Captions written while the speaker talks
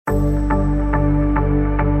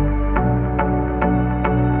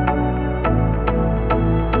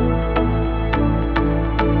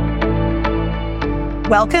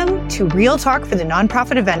Welcome to Real Talk for the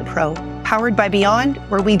Nonprofit Event Pro, powered by Beyond,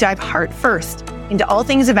 where we dive heart first into all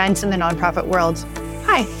things events in the nonprofit world.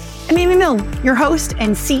 Hi, I'm Amy Milne, your host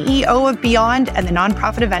and CEO of Beyond and the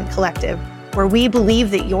Nonprofit Event Collective, where we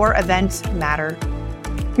believe that your events matter.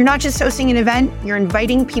 You're not just hosting an event, you're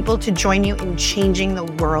inviting people to join you in changing the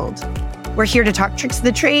world. We're here to talk tricks of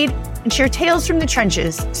the trade and share tales from the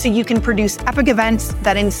trenches so you can produce epic events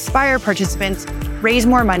that inspire participants, raise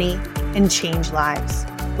more money, and change lives.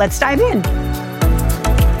 Let's dive in.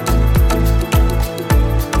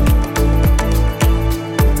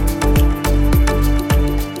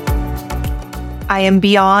 I am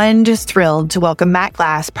beyond thrilled to welcome Matt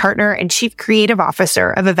Glass, partner and chief creative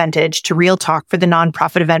officer of Eventage, to Real Talk for the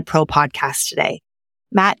Nonprofit Event Pro podcast today.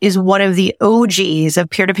 Matt is one of the OGs of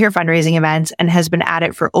peer-to-peer fundraising events and has been at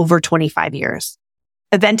it for over 25 years.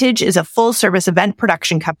 Eventage is a full-service event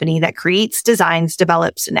production company that creates, designs,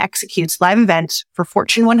 develops, and executes live events for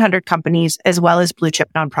Fortune 100 companies as well as blue-chip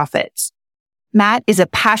nonprofits. Matt is a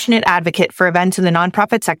passionate advocate for events in the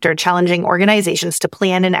nonprofit sector, challenging organizations to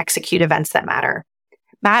plan and execute events that matter.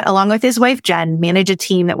 Matt, along with his wife, Jen, manage a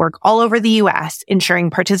team that work all over the U.S., ensuring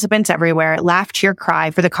participants everywhere laugh, cheer,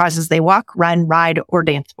 cry for the causes they walk, run, ride, or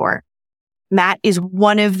dance for. Matt is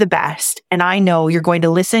one of the best, and I know you're going to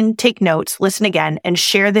listen, take notes, listen again, and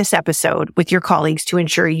share this episode with your colleagues to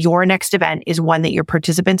ensure your next event is one that your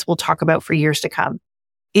participants will talk about for years to come.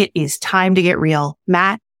 It is time to get real.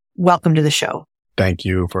 Matt, welcome to the show. Thank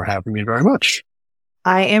you for having me very much.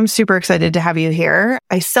 I am super excited to have you here.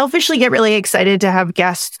 I selfishly get really excited to have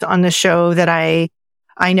guests on the show that I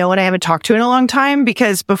know and I haven't talked to in a long time,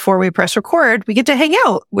 because before we press record, we get to hang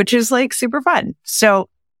out, which is like super fun. So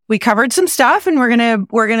we covered some stuff, and we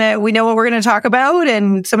know what we're going to talk about,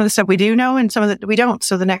 and some of the stuff we do know and some of that we don't.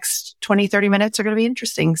 So the next 20, 30 minutes are going to be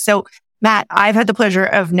interesting. So Matt, I've had the pleasure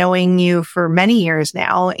of knowing you for many years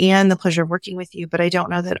now and the pleasure of working with you, but I don't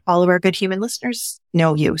know that all of our good human listeners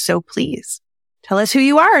know you. So please tell us who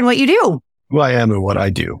you are and what you do. Who I am and what I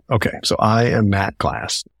do. Okay. So I am Matt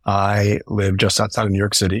Glass. I live just outside of New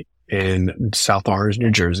York City in South Orange,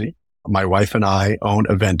 New Jersey. My wife and I own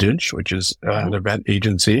Eventage, which is an event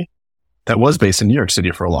agency that was based in New York City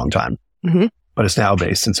for a long time, but it's now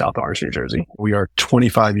based in South Orange, New Jersey. We are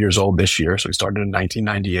 25 years old this year. So we started in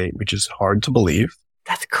 1998, which is hard to believe.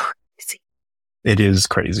 That's crazy. It is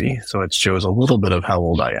crazy. So it shows a little bit of how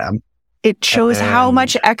old I am. It shows how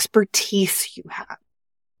much expertise you have.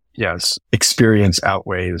 Yes. Experience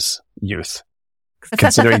outweighs youth.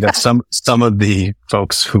 Considering that some of the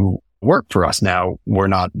folks who work for us now were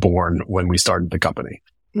not born when we started the company.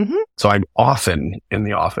 So I'm often in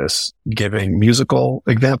the office giving musical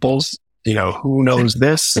examples, who knows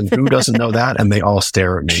this and who doesn't know that? And they all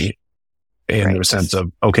stare at me in the sense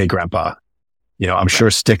of, okay, grandpa, I'm sure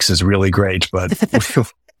Styx is really great, but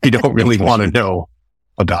we don't really want to know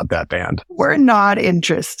about that band. We're not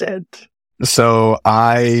interested. So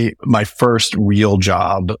my first real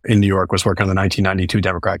job in New York was working on the 1992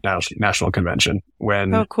 Democratic National Convention, when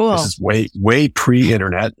this is way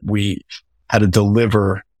pre-internet. We had to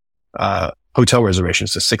deliver hotel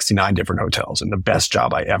reservations to 69 different hotels. And the best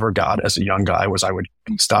job I ever got as a young guy was I would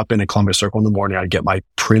stop in at Columbus Circle in the morning. I'd get my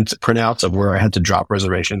printouts of where I had to drop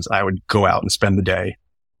reservations. I would go out and spend the day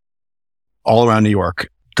all around New York,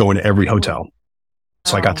 going to every hotel.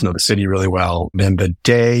 So I got to know the city really well. Then the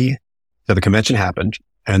day that the convention happened,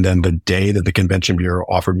 and then the day that the Convention Bureau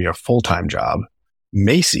offered me a full-time job,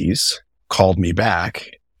 Macy's called me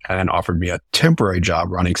back and offered me a temporary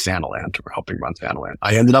job running Santaland, or helping run Santaland.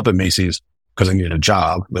 I ended up at Macy's because I needed a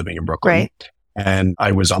job living in Brooklyn. Right. And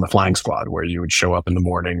I was on the flying squad, where you would show up in the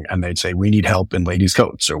morning and they'd say, we need help in ladies'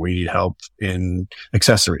 coats, or we need help in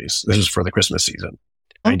accessories. This is for the Christmas season,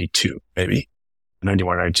 92, maybe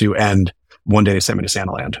 91, 92. And one day they sent me to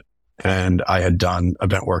Santaland. And I had done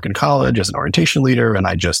event work in college as an orientation leader. And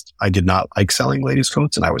I did not like selling ladies'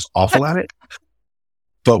 coats, and I was awful at it.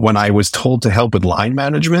 But when I was told to help with line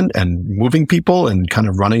management and moving people and kind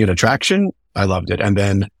of running an attraction, I loved it. And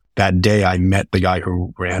then that day I met the guy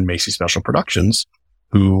who ran Macy's Special Productions,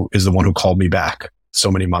 who is the one who called me back so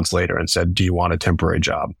many months later and said, do you want a temporary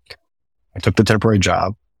job? I took the temporary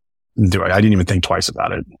job. I didn't even think twice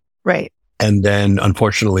about it. Right. And then,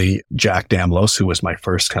 unfortunately, Jack Damlos, who was my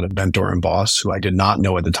first kind of mentor and boss, who I did not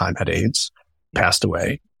know at the time had AIDS, passed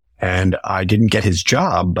away. And I didn't get his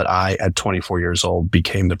job, but I, at 24 years old,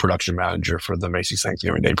 became the production manager for the Macy's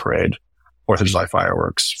Thanksgiving Day Parade, 4th of July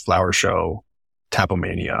fireworks, flower show,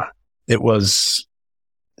 Tapomania. It was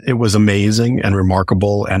amazing and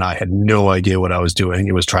remarkable, and I had no idea what I was doing.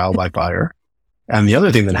 It was trial by fire. And the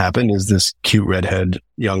other thing that happened is this cute redhead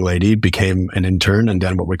young lady became an intern and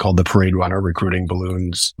then what we call the parade runner, recruiting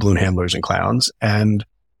balloon handlers and clowns. And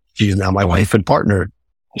she is now my wife and partner.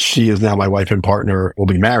 We'll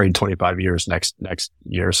be married 25 years next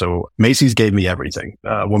year. So Macy's gave me everything.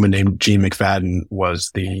 A woman named Jean McFadden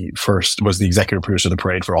was the executive producer of the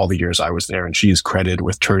parade for all the years I was there. And she is credited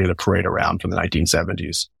with turning the parade around from the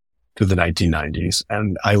 1970s to the 1990s.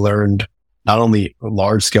 And I learned not only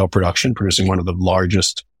large scale production, producing one of the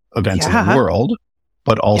largest events in the world,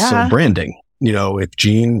 but also branding.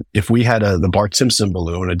 If we had the Bart Simpson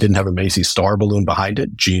balloon, it didn't have a Macy's star balloon behind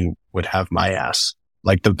it, Jean would have my ass.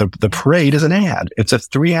 Like the parade is an ad. It's a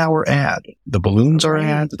 3-hour ad. The balloons are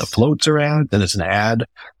ads, the floats are ads, and it's an ad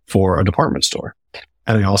for a department store.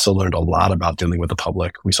 And I also learned a lot about dealing with the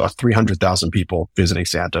public. We saw 300,000 people visiting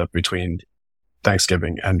Santa between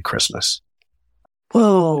Thanksgiving and Christmas.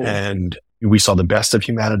 Whoa. And we saw the best of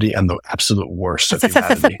humanity and the absolute worst of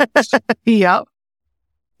humanity. Yep.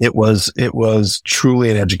 It was truly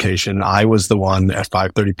an education. I was the one at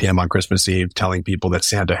 5:30 p.m. on Christmas Eve telling people that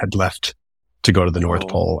Santa had left to go to the North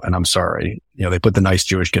Pole. And I'm sorry, they put the nice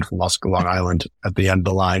Jewish kid from Long Island at the end of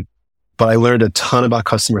the line. But I learned a ton about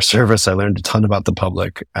customer service. I learned a ton about the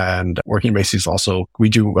public, and working at Macy's also, we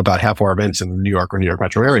do about half our events in the New York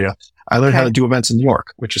metro area. I learned how to do events in New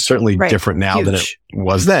York, which is certainly different now than it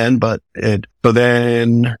was then. But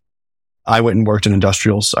then I went and worked in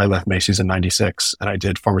industrials. I left Macy's in 96 and I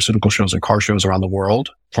did pharmaceutical shows and car shows around the world.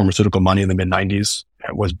 Pharmaceutical Money in the mid 90s.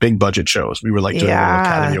 It was big budget shows. We were like doing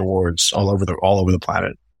Academy Awards all over the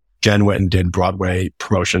planet. Jen went and did Broadway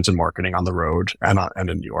promotions and marketing on the road and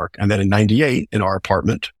in New York. And then in 98, in our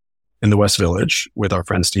apartment in the West Village with our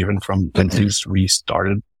friend Steven from Macy's, we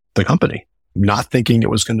started the company, not thinking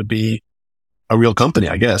it was going to be a real company,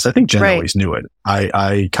 I guess. I think Jen always knew it.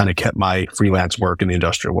 I kind of kept my freelance work in the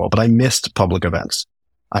industrial world, but I missed public events.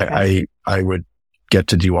 I would get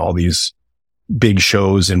to do all these big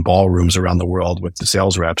shows in ballrooms around the world with the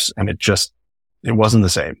sales reps. And it wasn't the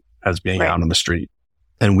same as being out on the street.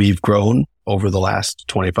 And we've grown over the last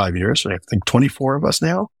 25 years. I think 24 of us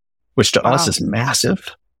now, which to us is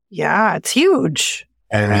massive. Yeah, it's huge.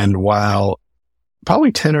 And while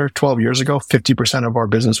probably 10 or 12 years ago, 50% of our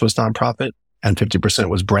business was nonprofit and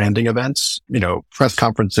 50% was branding events, press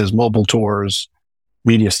conferences, mobile tours,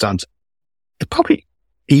 media stunts. Probably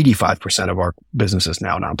 85% of our business is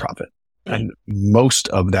now nonprofit. And most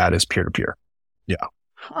of that is peer-to-peer. Yeah.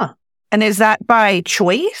 Huh. And is that by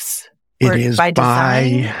choice? It is by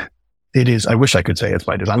design? I wish I could say it's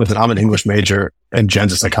by design. Listen, I'm an English major and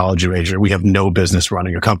Jen's a psychology major. We have no business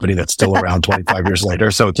running a company that's still around 25 years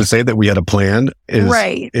later. So to say that we had a plan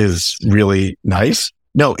is really nice.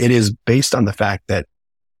 No, it is based on the fact that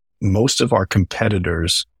most of our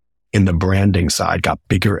competitors in the branding side got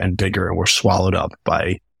bigger and bigger and were swallowed up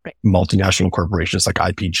by multinational corporations like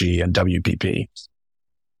IPG and WPP.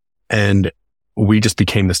 And we just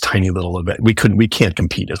became this tiny little event. We can't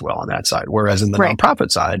compete as well on that side. Whereas in the nonprofit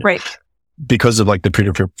side, because of like the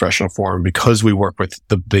peer-to-peer professional forum, because we work with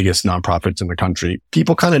the biggest nonprofits in the country,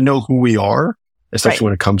 people kind of know who we are, especially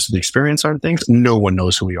when it comes to the experience on things. No one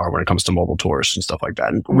knows who we are when it comes to mobile tours and stuff like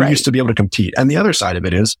that. And we used to be able to compete. And the other side of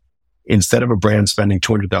it is, instead of a brand spending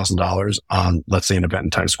 $200,000 on, let's say, an event in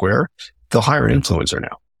Times Square, they'll hire an influencer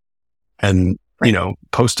now. And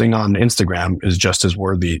posting on Instagram is just as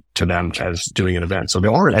worthy to them as doing an event. So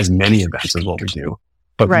there aren't as many events as what we do.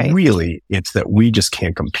 But really, it's that we just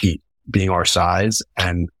can't compete being our size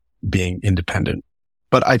and being independent.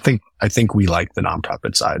 But I think we like the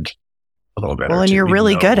nonprofit side a little better. Well, and you're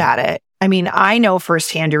really good at it. I mean, I know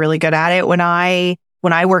firsthand you're really good at it. When I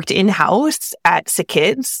worked in-house at Sick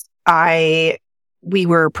Kids, we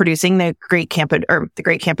were producing the Great Camp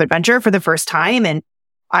Adventure for the first time. And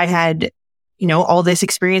I had all this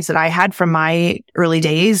experience that I had from my early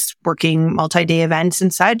days working multi-day events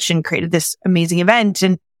and such, and created this amazing event.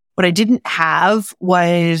 And what I didn't have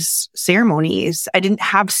was ceremonies. I didn't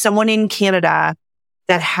have someone in Canada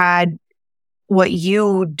that had what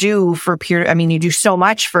you do for you do so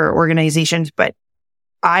much for organizations, but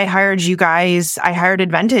I hired you guys. I hired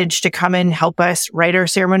Advantage to come and help us write our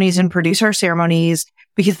ceremonies and produce our ceremonies,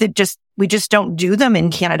 because we just don't do them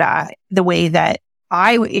in Canada the way that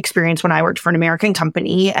I experienced when I worked for an American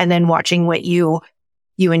company, and then watching what you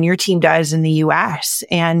and your team does in the US.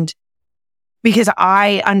 And because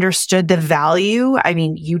I understood the value,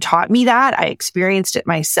 you taught me that, I experienced it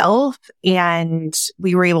myself, and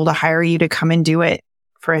we were able to hire you to come and do it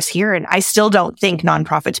for us here. And I still don't think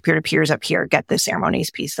nonprofits, peer-to-peers up here get the ceremonies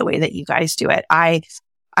piece the way that you guys do it. I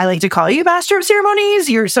like to call you master of ceremonies.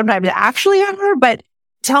 You're sometimes actually are, but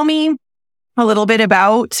tell me, a little bit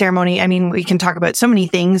about ceremony. I mean, we can talk about so many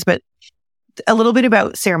things, but a little bit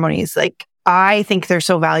about ceremonies. Like, I think they're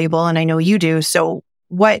so valuable, and I know you do. So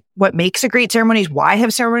what makes a great ceremonies? Why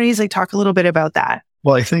have ceremonies? Like, talk a little bit about that.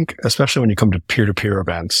 Well, I think especially when you come to peer-to-peer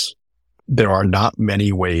events, there are not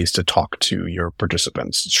many ways to talk to your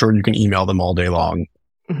participants. Sure, you can email them all day long,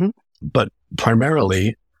 but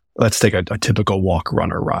primarily, let's take a typical walk,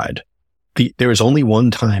 run, or ride. There is only one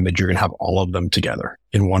time that you're going to have all of them together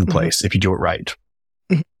in one place if you do it right.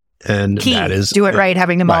 And Key, that is do it right,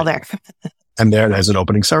 having them all there. And there's an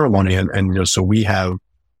opening ceremony. And so we have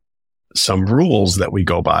some rules that we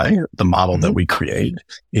go by. The model that we create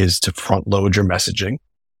is to front load your messaging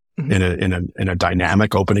in a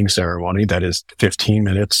dynamic opening ceremony that is 15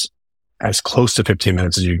 minutes, as close to 15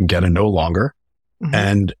 minutes as you can get and no longer.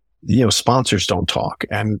 And, sponsors don't talk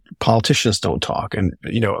and politicians don't talk. And,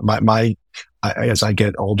 as I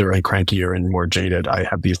get older and crankier and more jaded, I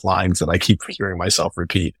have these lines that I keep hearing myself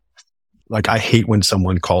repeat. Like, I hate when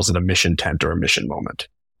someone calls it a mission tent or a mission moment.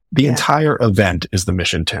 The entire event is the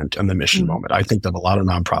mission tent and the mission moment. I think that a lot of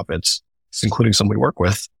nonprofits, including some we work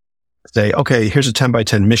with, say, okay, here's a 10 by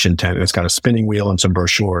 10 mission tent. And it's got a spinning wheel and some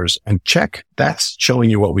brochures, and check. That's showing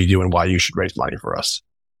you what we do and why you should raise money for us.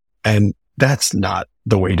 And that's not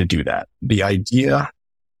the way to do that. The idea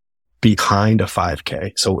behind a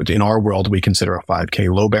 5K. So in our world, we consider a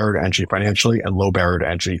 5K low barrier to entry financially and low barrier to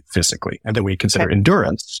entry physically. And then we consider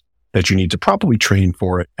endurance, that you need to probably train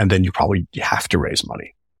for it. And then you probably have to raise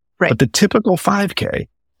money. Right. But the typical 5K,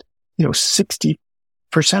 60%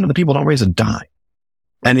 of the people don't raise a dime.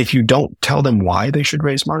 And if you don't tell them why they should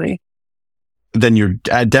raise money, then you're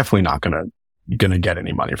definitely not going to get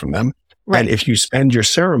any money from them. Right. And if you spend your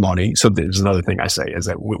ceremony, so there's another thing I say is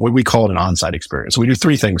that we call it an on-site experience. So we do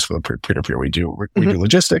three things for the peer-to-peer. We do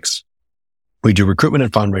logistics, we do recruitment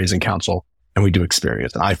and fundraising counsel, and we do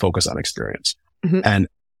experience. And I focus on experience. And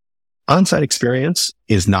on-site experience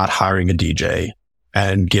is not hiring a DJ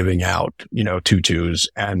and giving out, tutus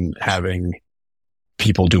and having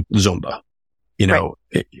people do Zumba.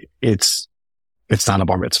 It's not a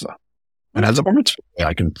bar mitzvah. And as a bar mitzvah,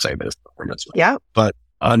 I can say this, bar mitzvah. Yeah. But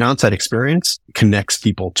an on-site experience connects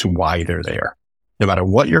people to why they're there. No matter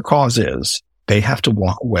what your cause is, they have to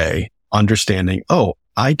walk away understanding, oh,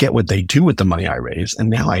 I get what they do with the money I raise. And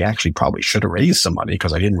now I actually probably should have raised some money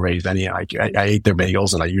because I didn't raise any. I ate their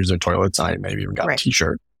bagels and I used their toilets and I maybe even got a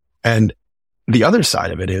t-shirt. And the other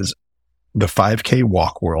side of it is the 5K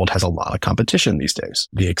walk world has a lot of competition these days.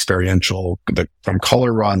 The experiential, from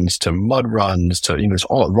color runs to mud runs to, it's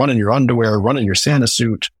all run in your underwear, run in your Santa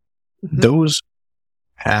suit. Those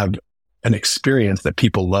have an experience that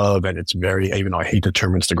people love. And it's even though I hate the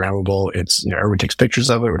term Instagrammable, it's, everyone takes pictures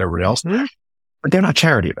of it, whatever else. But they're not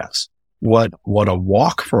charity events. What a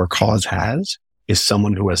walk for a cause has is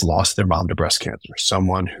someone who has lost their mom to breast cancer,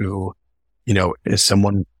 someone who, is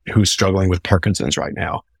someone who's struggling with Parkinson's right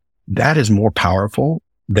now. That is more powerful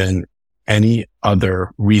than any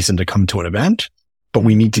other reason to come to an event, but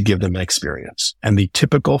we need to give them an experience. And the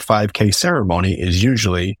typical 5K ceremony is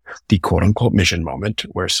usually the quote unquote mission moment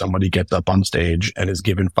where somebody gets up on stage and is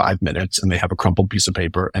given 5 minutes and they have a crumpled piece of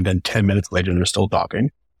paper, and then 10 minutes later they're still talking.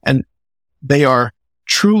 And they are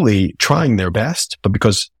truly trying their best, but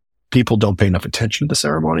because people don't pay enough attention to the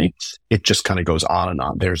ceremony, it just kind of goes on and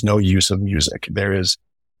on. There's no use of music.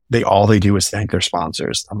 All they do is thank their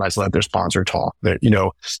sponsors. Sometimes let their sponsor talk.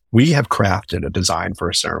 We have crafted a design for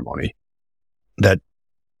a ceremony that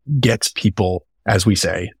gets people, as we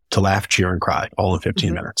say, to laugh, cheer, and cry all in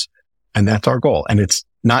 15 minutes. And that's our goal. And it's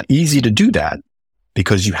not easy to do that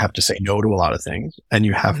because you have to say no to a lot of things and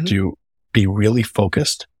you have to be really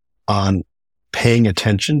focused on paying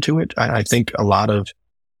attention to it. I think a lot of,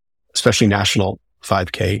 especially national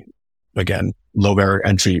 5K, again, low barrier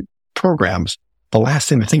entry programs, the last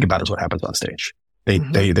thing they think about is what happens on stage.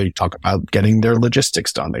 They talk about getting their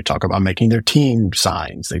logistics done. They talk about making their team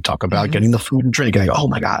signs. They talk about getting the food and drink. And they go, oh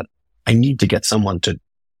my God, I need to get someone to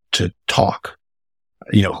talk.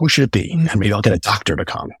 Who should it be? And maybe I'll get a doctor to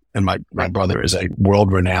come. And my brother is a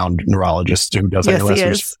world-renowned neurologist who does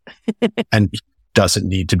ALS and doesn't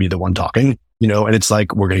need to be the one talking, and it's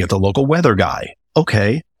like, we're going to get the local weather guy.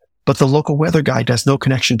 Okay. But the local weather guy has no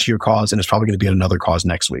connection to your cause and is probably going to be at another cause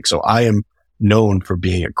next week. So I am known for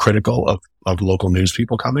being critical of local news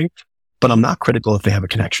people coming, but I'm not critical if they have a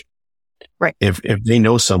connection. Right. If they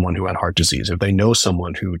know someone who had heart disease, if they know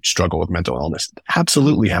someone who struggled with mental illness,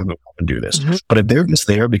 absolutely have them come and do this. But if they're just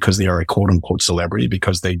there because they are a quote unquote celebrity,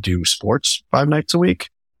 because they do sports 5 nights a week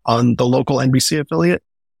on the local NBC affiliate,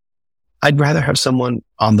 I'd rather have someone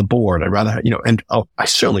on the board. I'd rather have, I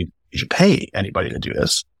certainly should pay anybody to do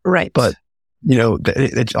this. Right. But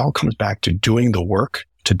it all comes back to doing the work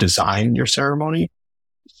to design your ceremony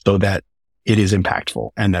so that it is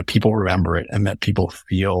impactful and that people remember it and that people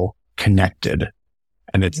feel connected.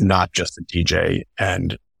 And it's not just a DJ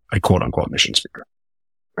and a quote unquote mission speaker.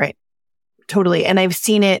 Right. Totally. And I've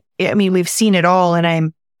seen it. I mean, we've seen it all.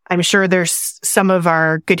 And I'm sure there's some of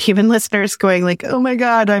our good human listeners going like, oh my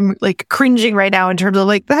God, I'm like cringing right now in terms of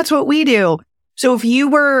like, that's what we do. So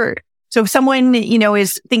if someone,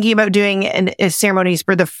 is thinking about doing a ceremonies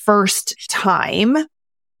for the first time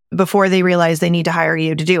before they realize they need to hire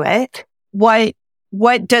you to do it,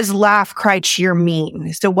 what does laugh, cry, cheer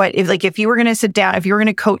mean? So if you were going to sit down, if you were going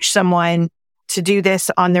to coach someone to do this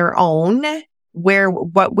on their own,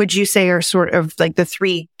 what would you say are sort of like the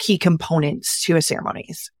three key components to a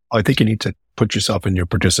ceremonies? I think you need to put yourself in your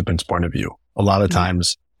participant's point of view. A lot of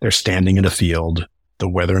times they're standing in a field. The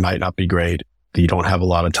weather might not be great. You don't have a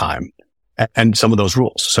lot of time. And some of those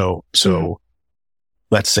rules. So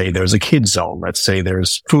let's say there's a kids zone. Let's say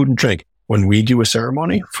there's food and drink. When we do a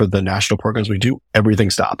ceremony for the national programs we do, everything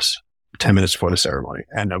stops 10 minutes before the ceremony.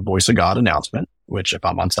 And a voice of God announcement, which if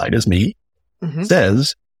I'm on site is me,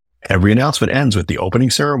 says every announcement ends with the opening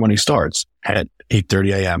ceremony starts at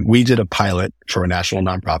 8:30 a.m. We did a pilot for a national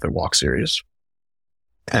nonprofit walk series.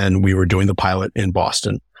 And we were doing the pilot in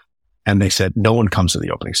Boston. And they said, no one comes to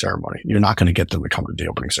the opening ceremony. You're not going to get them to come to the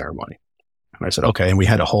opening ceremony. And I said, okay. And we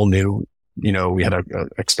had a whole new, we had a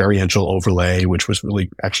experiential overlay, which was really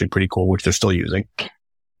actually pretty cool, which they're still using.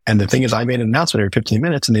 And the thing is, I made an announcement every 15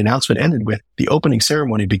 minutes and the announcement ended with the opening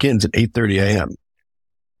ceremony begins at 8:30 a.m.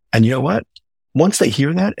 And you know what? Once they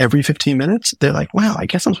hear that every 15 minutes, they're like, wow, I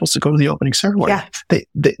guess I'm supposed to go to the opening ceremony.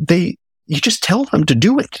 Yeah. You just tell them to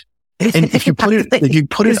do it. And if you put it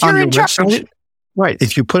on your website, right.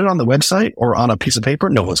 If you put it on the website or on a piece of paper,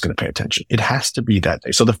 no one's going to pay attention. It has to be that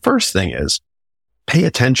day. So the first thing is pay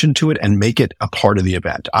attention to it and make it a part of the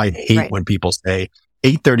event. I hate when people say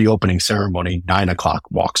 8:30 opening ceremony, 9:00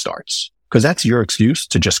 walk starts, because that's your excuse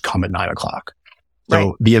to just come at 9:00.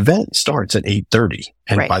 So the event starts at 8:30.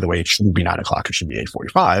 And by the way, it shouldn't be 9:00. It should be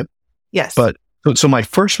 8:45. Yes. But so my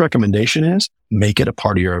first recommendation is make it a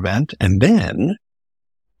part of your event. And then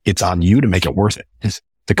it's on you to make it worth it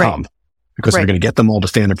to come. Because they're going to get them all to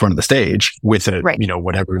stand in front of the stage with it,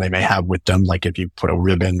 whatever they may have with them. Like if you put a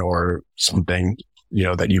ribbon or something,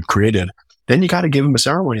 that you've created, then you got to give them a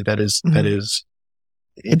ceremony that is,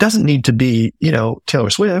 it doesn't need to be, Taylor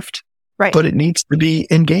Swift, but it needs to be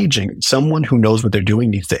engaging. Someone who knows what they're doing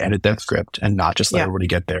needs to edit that script and not just let everybody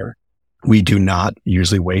get there. We do not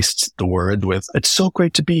usually waste the word with, it's so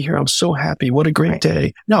great to be here. I'm so happy. What a great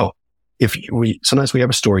day. No. Sometimes we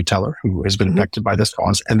have a storyteller who has been affected by this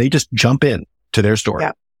cause and they just jump in to their story.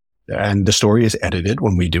 Yeah. And the story is edited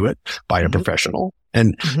when we do it by a professional.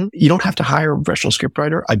 And you don't have to hire a professional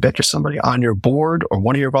scriptwriter. I bet you somebody on your board or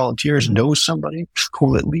one of your volunteers knows somebody who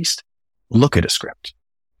will at least look at a script.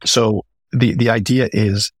 So the idea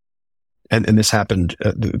is, and this happened,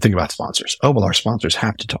 the thing about sponsors. Oh, well, our sponsors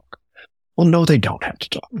have to talk. Well, no, they don't have to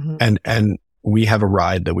talk. And we have a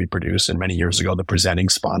ride that we produced, and many years ago, the presenting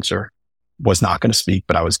sponsor was not going to speak,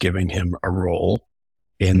 but I was giving him a role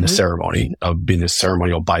in the ceremony of being a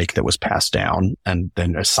ceremonial bike that was passed down and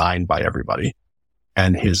then assigned by everybody.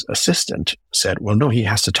 And his assistant said, well, no, he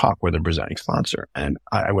has to talk with the presenting sponsor. And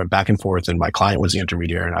I went back and forth and my client was the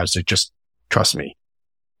intermediary and I was like, just trust me.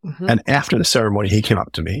 And after the ceremony, he came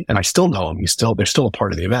up to me and I still know him. They're still a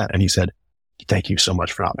part of the event. And he said, thank you so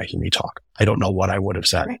much for not making me talk. I don't know what I would have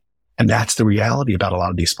said. And that's the reality about a lot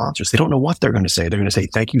of these sponsors. They don't know what they're going to say. They're going to say,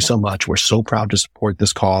 thank you so much. We're so proud to support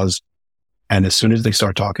this cause. And as soon as they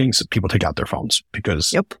start talking, people take out their phones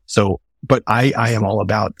because but I am all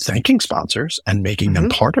about thanking sponsors and making them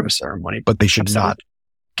part of a ceremony, but they should not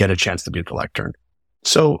get a chance to be at the lectern.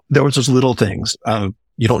 So there was those little things.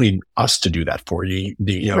 You don't need us to do that for you.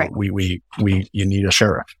 You need a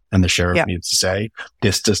sheriff and the sheriff needs to say,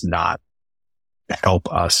 this does not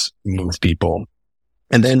help us move people.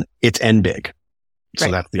 And then it's end big.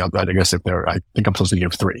 So that's the other, I guess I think I'm supposed to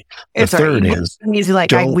give three. The third is,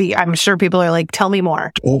 I'm sure people are like, tell me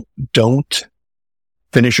more. Don't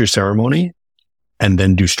finish your ceremony and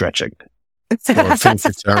then do stretching. Or finish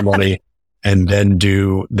your ceremony and then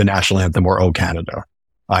do the national anthem or Oh Canada.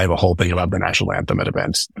 I have a whole thing about the national anthem at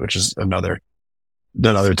events, which is another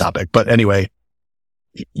topic. But anyway,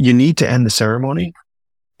 you need to end the ceremony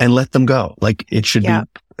and let them go. Like it should be.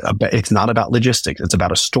 It's not about logistics. It's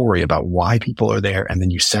about a story about why people are there. And then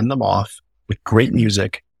you send them off with great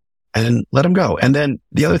music and let them go. And then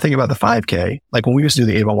the other thing about the 5K, like when we used to do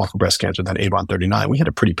the Avon Walk for Breast Cancer, then Avon 39, we had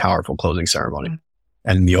a pretty powerful closing ceremony.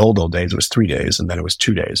 And in the old days, it was 3 days and then it was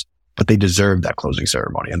 2 days. but they deserved that closing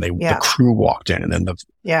ceremony. And the crew walked in and then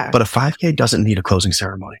but a 5K doesn't need a closing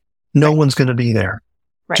ceremony. No one's going to be there.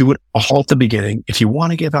 Right. Do it all at the beginning. If you want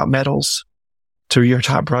to give out medals to your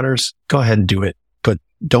top runners, go ahead and do it. But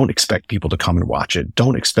don't expect people to come and watch it.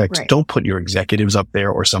 Don't put your executives up there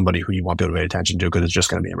or somebody who you want people to pay attention to, because it's just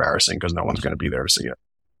going to be embarrassing because no one's going to be there to see it.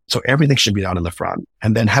 So everything should be down in the front,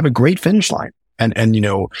 and then have a great finish line. And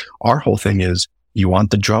our whole thing is, you want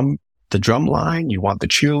the drum line, you want the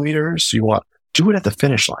cheerleaders, do it at the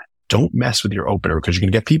finish line. Don't mess with your opener, because you're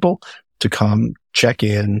going to get people to come check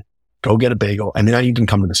in, go get a bagel, and then I need them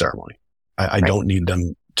to come to the ceremony. I don't need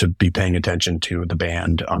them to be paying attention to the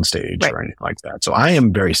band on stage or anything like that. So I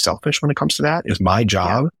am very selfish when it comes to that. Is my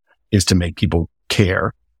job is to make people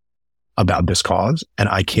care about this cause. And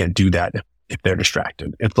I can't do that if they're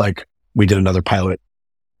distracted. It's like we did another pilot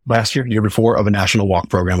last year before, of a national walk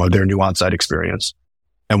program of their new on-site experience.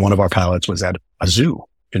 And one of our pilots was at a zoo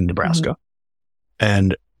in Nebraska.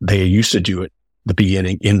 And they used to do it the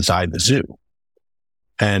beginning inside the zoo.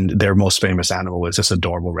 And their most famous animal is this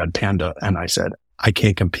adorable red panda. And I said, I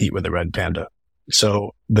can't compete with a red panda.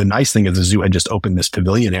 So the nice thing is the zoo had just opened this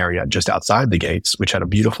pavilion area just outside the gates, which had a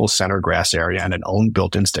beautiful center grass area and an own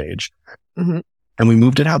built-in stage. And we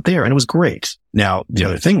moved it out there, and it was great. Now, the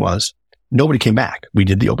other thing was, nobody came back. We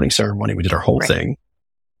did the opening ceremony. We did our whole thing.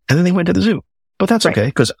 And then they went to the zoo. But that's okay,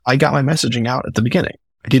 because I got my messaging out at the beginning.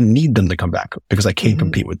 I didn't need them to come back because I can't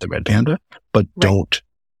compete with the red panda. But don't,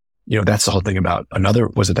 that's the whole thing about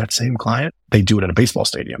was it that same client? They do it at a baseball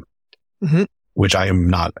stadium, which I am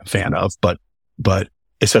not a fan of, but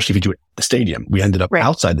especially if you do it at the stadium. We ended up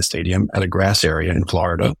outside the stadium at a grass area in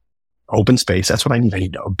Florida, open space. That's what I need. I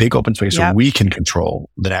need a big open space so we can control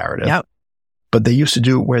the narrative. But they used to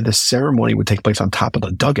do it where the ceremony would take place on top of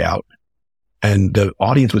the dugout, and the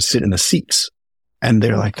audience would sit in the seats. And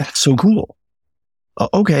they're like, that's so cool.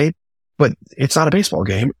 Okay, but it's not a baseball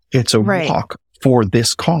game. It's a walk for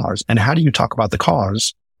this cause. And how do you talk about the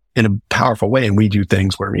cause in a powerful way? And we do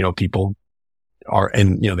things where, people are,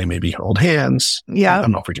 and, they maybe hold hands. Yeah. I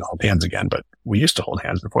don't know if we can hold hands again, but we used to hold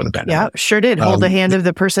hands before the pandemic. Yeah, sure did. Hold the hand of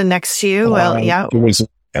the person next to you. It was,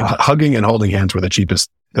 hugging and holding hands were the cheapest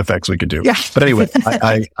effects we could do. Yeah. But anyway,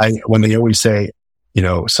 I when they always say,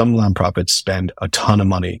 some nonprofits spend a ton of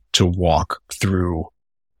money to walk through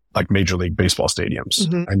like Major League Baseball stadiums,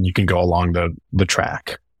 and you can go along the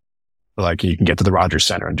track. Like you can get to the Rogers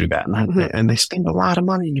Center and do that. And they spend a lot of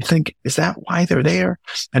money. And you think, is that why they're there?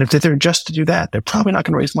 And if they're there just to do that, they're probably not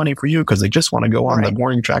going to raise money for you because they just want to go on the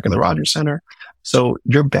morning track of the Rogers Center. So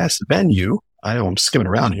your best venue, I know I'm skimming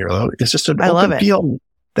around here though, it's just an open field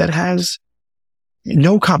that has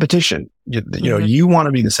no competition. You want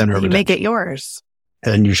to be the center of it. You make it yours.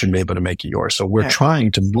 And you should be able to make it yours. So we're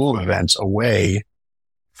trying to move events away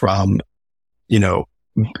from,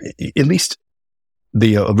 at least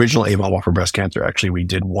the original Avon Walk for Breast Cancer. Actually, we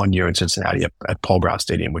did 1 year in Cincinnati at Paul Brown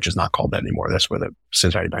Stadium, which is not called that anymore. That's where the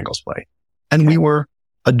Cincinnati Bengals play. And we were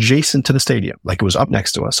adjacent to the stadium. Like it was up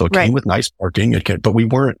next to us. So it came with nice parking, but we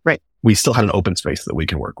weren't, we still had an open space that we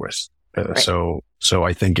can work with. So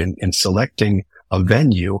I think in selecting a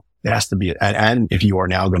venue, it has to be, and if you are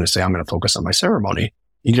now going to say, I'm going to focus on my ceremony,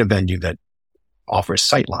 you need a venue that offers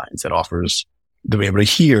sight lines, that offers to be able to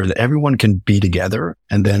hear that everyone can be together,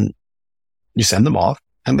 and then you send them off,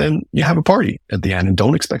 and then you have a party at the end, and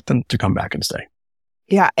don't expect them to come back and stay.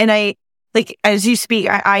 Yeah. And as you speak,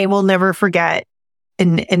 I will never forget,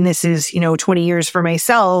 and this is, 20 years for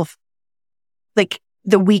myself,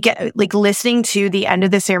 the weekend, listening to the end of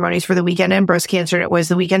the ceremonies for the Weekend in Breast Cancer. And it was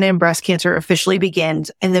the Weekend in Breast Cancer officially begins,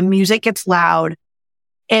 and the music gets loud.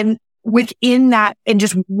 And within that, and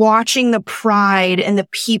just watching the pride and the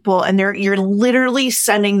people, and you're literally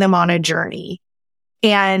sending them on a journey.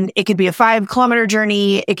 And it could be a 5-kilometer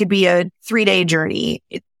journey. It could be a 3-day journey.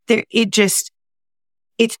 It's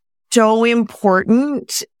so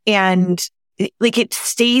important, and it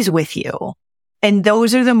stays with you. And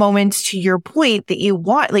those are the moments, to your point, that you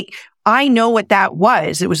want. I know what that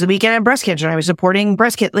was. It was the Weekend in Breast Cancer, and I was supporting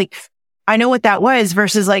breast cancer. I know what that was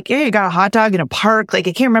versus hey, you got a hot dog in a park. I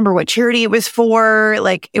can't remember what charity it was for.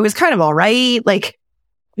 It was kind of all right.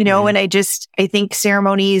 And I think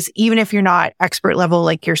ceremonies, even if you're not expert level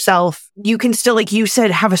like yourself, you can still, like you said,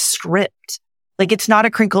 have a script. It's not a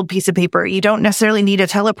crinkled piece of paper. You don't necessarily need a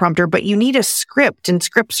teleprompter, but you need a script, and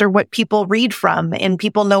scripts are what people read from, and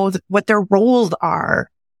people know what their roles are,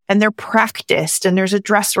 and they're practiced, and there's a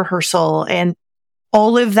dress rehearsal, and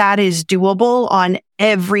all of that is doable on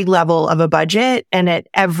every level of a budget and at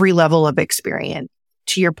every level of experience.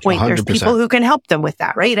 To your point, 100%. There's people who can help them with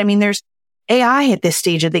that, right? I mean, there's AI at this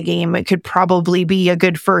stage of the game, it could probably be a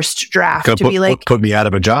good first draft to be like, put me out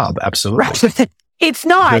of a job. Absolutely. Right. It's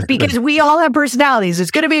not, because we all have personalities.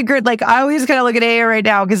 It's going to be a good, like, I always kind of look at AI right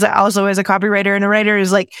now, because also as a copywriter and a writer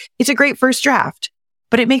is like, it's a great first draft,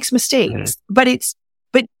 but it makes mistakes. Mm-hmm.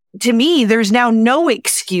 But to me, there's now no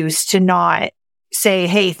excuse to not say,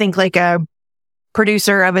 hey, think like a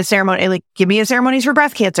producer of a ceremony, like, give me a ceremonies for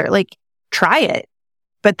breast cancer, like, try it.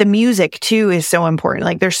 But the music too is so important.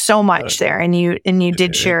 Like, there's so much there, and you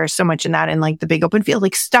did share so much in that, in like the big open field,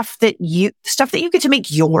 like stuff that you get to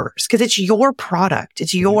make yours, because it's your product.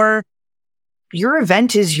 It's your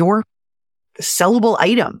event is your sellable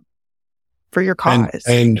item for your cause.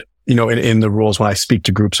 And you know, in the rules, when I speak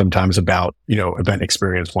to groups sometimes about, you know, event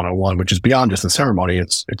experience 101, which is beyond just the ceremony,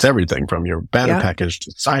 it's everything from your banner package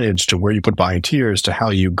to signage to where you put volunteers to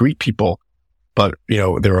how you greet people. But, you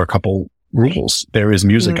know, there are a couple rules. There is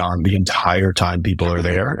music on the entire time people are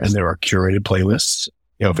there, and there are curated playlists.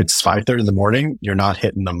 You know, if it's 5:30 in the morning, you're not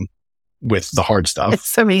hitting them with the hard stuff. It's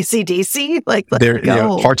some AC/DC. Like, let's go. You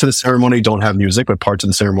know, parts of the ceremony don't have music, but parts of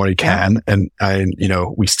the ceremony can. And you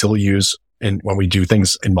know, we still use, and when we do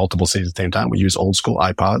things in multiple cities at the same time, we use old school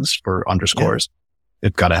iPods for underscores.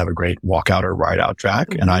 It's got to have a great walkout or ride out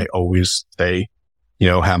track. And I always say, you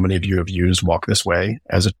know, how many of you have used Walk This Way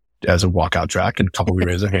as a walkout track? And a couple of you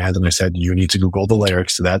raised their hands, and I said, you need to Google the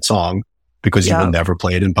lyrics to that song, because you will never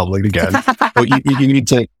play it in public again. But you need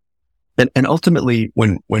to, and ultimately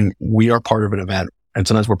when we are part of an event, and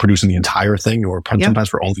sometimes we're producing the entire thing, or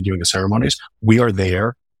sometimes we're only doing the ceremonies, we are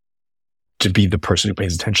there to be the person who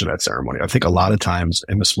pays attention to that ceremony. I think a lot of times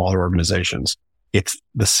in the smaller organizations, it's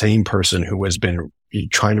the same person who has been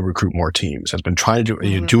trying to recruit more teams, has been trying to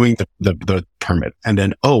do, doing the permit. And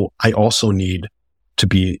then, I also need to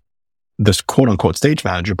be this quote unquote stage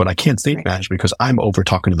manager, but I can't stage manage because I'm over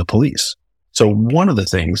talking to the police. So one of the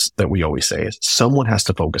things that we always say is someone has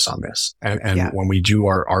to focus on this. And when we do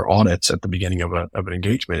our audits at the beginning of an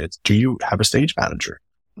engagement, it's, do you have a stage manager?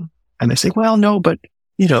 And they say, well, no, but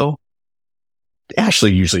you know,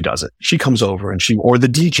 Ashley usually does it. She comes over and or the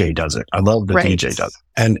DJ does it. I love the DJ does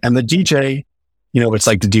it. And the DJ, you know, it's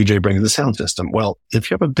like the DJ brings the sound system. Well,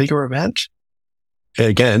 if you have a bigger event,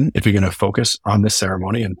 again, if you're going to focus on this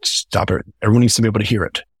ceremony and stop it, everyone needs to be able to hear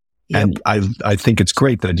it. Yep. And I think it's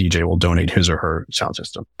great that a DJ will donate his or her sound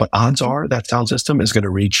system, but odds are that sound system is going to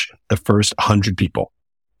reach the first 100 people.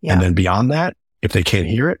 Yeah. And then beyond that, if they can't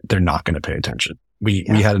hear it, they're not going to pay attention. We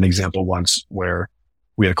had an example once where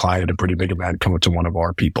we had a client at a pretty big event come up to one of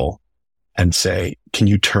our people and say, can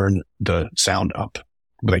you turn the sound up?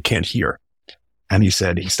 But I can't hear. And he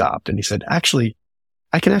stopped and he said, actually,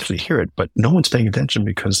 I can actually hear it, but no one's paying attention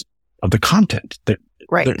because of the content. They're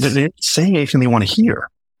not saying anything they want to hear.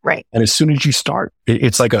 Right. And as soon as you start,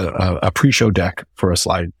 it's like a pre-show deck for a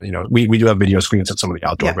slide. You know, we do have video screens at some of the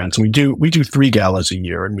outdoor events, and we do 3 galas a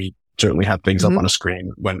year, and we certainly have things up on a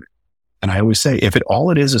screen and I always say, if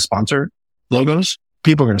all it is sponsor logos,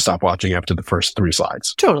 people are going to stop watching after the first 3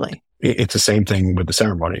 slides. Totally. It's the same thing with the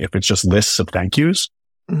ceremony. If it's just lists of thank yous,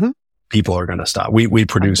 people are going to stop. We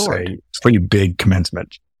produce a pretty big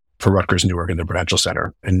commencement for Rutgers Newark in the Prudential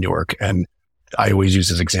Center in Newark. And I always use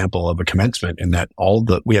this example of a commencement in that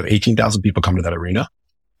we have 18,000 people come to that arena,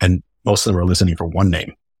 and most of them are listening for one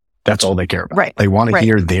name. That's all they care about. Right. They want to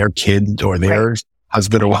hear their kid or their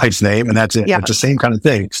husband or wife's name. And that's it. Yeah. It's the same kind of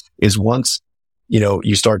thing. Is once, you know,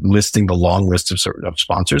 you start listing the long list of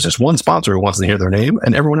sponsors, there's one sponsor who wants to hear their name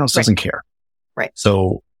and everyone else doesn't care. Right.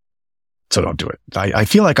 So don't do it. I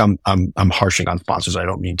feel like I'm harshing on sponsors. I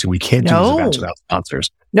don't mean to. We can't do these events without sponsors.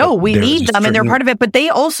 No, we need them and they're part of it. But I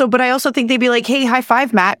also think they'd be like, hey, high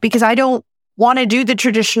five, Matt, because I don't want to do the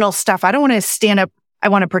traditional stuff. I don't want to stand up. I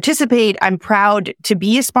want to participate. I'm proud to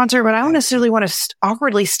be a sponsor, but I don't necessarily want to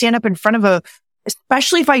awkwardly stand up in front of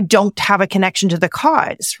especially if I don't have a connection to the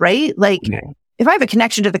cause, right? Like, if I have a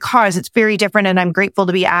connection to the cause, it's very different. And I'm grateful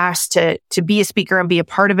to be asked to be a speaker and be a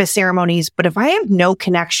part of a ceremonies. But if I have no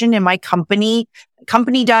connection and my company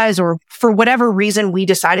does, or for whatever reason we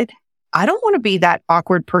decided, I don't want to be that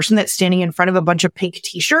awkward person that's standing in front of a bunch of pink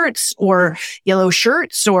t-shirts or yellow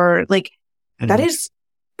shirts, or like, that is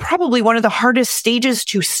probably one of the hardest stages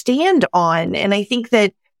to stand on. And I think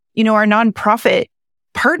that, you know, our nonprofit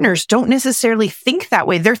partners don't necessarily think that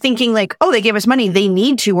way. They're thinking like, oh, they gave us money, they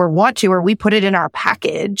need to or want to, or we put it in our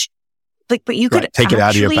package. Like, but you could take it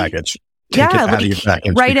out of your package. Out of your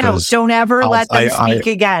package. Right out. Don't ever let them speak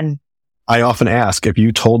again. I often ask, if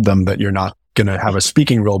you told them that you're not going to have a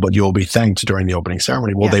speaking role, but you'll be thanked during the opening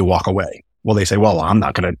ceremony, will they walk away? Will they say, well, I'm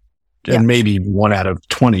not going to, and maybe 1 out of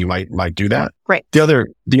 20 might do that. Right. The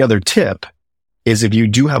other tip is if you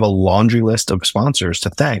do have a laundry list of sponsors to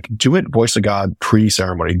thank, do it voice of God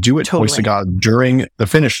pre-ceremony, do it voice of God during the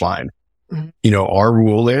finish line. Mm-hmm. Our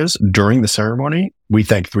rule is during the ceremony, we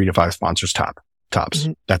thank 3 to 5 sponsors tops.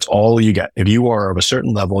 Mm-hmm. That's all you get. If you are of a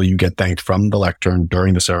certain level, you get thanked from the lectern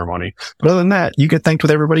during the ceremony. But other than that, you get thanked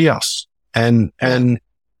with everybody else. And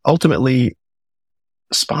ultimately,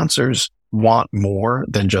 sponsors want more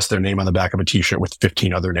than just their name on the back of a t-shirt with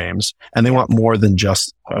 15 other names. And they want more than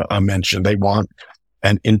just a mention. They want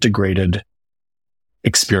an integrated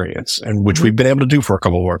experience, and which we've been able to do for a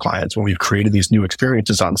couple of our clients. When we've created these new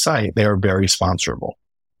experiences on site, they are very sponsorable.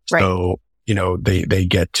 Right. So, they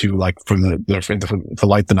get to, like, for Light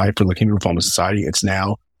the Night for the Leukemia Lymphoma Society, it's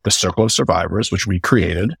now the Circle of Survivors, which we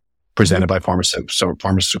created, presented by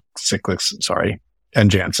Pharmacyclics,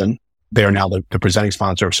 and Janssen. They are now the presenting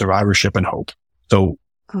sponsor of Survivorship and Hope. So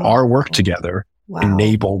our work together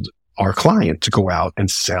enabled our client to go out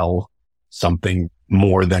and sell something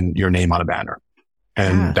more than your name on a banner.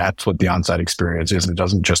 And that's what the on-site experience is. It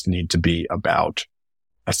doesn't just need to be about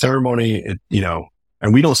a ceremony,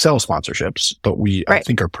 and we don't sell sponsorships, but we, I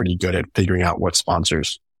think, are pretty good at figuring out what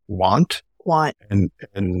sponsors want. And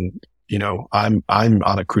I'm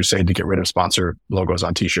on a crusade to get rid of sponsor logos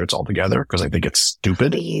on t-shirts altogether, because I think it's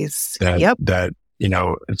stupid. That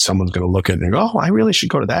someone's going to look at it and go, oh, I really should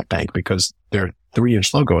go to that bank because their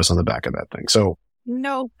 3-inch logo is on the back of that thing. So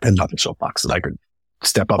another soapbox that I could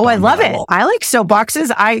step up. Oh, I love it. I like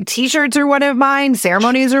soapboxes. T-shirts are one of mine.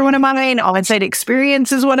 Ceremonies are one of mine. On-site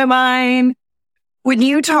experience is one of mine. When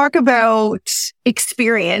you talk about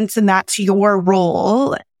experience and that's your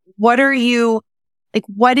role, what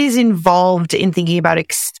is involved in thinking about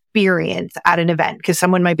experience at an event? Because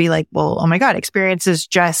someone might be like, well, oh my God, experience is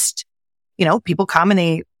just, people come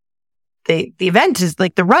and the event is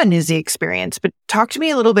like, the run is the experience. But talk to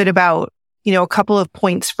me a little bit about, a couple of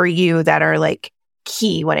points for you that are like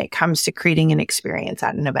key when it comes to creating an experience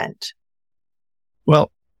at an event.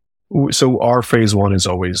 Well, so our phase 1 is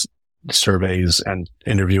always surveys and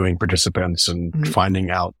interviewing participants and finding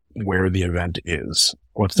out where the event is.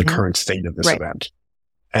 What's the current state of this event?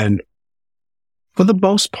 And for the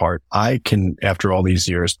most part, I can, after all these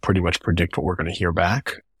years, pretty much predict what we're going to hear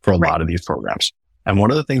back for a lot of these programs. And one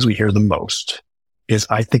of the things we hear the most is,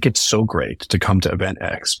 I think it's so great to come to event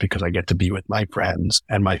X because I get to be with my friends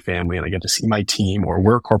and my family, and I get to see my team, or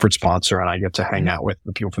we're a corporate sponsor and I get to hang out with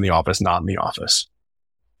the people from the office, not in the office.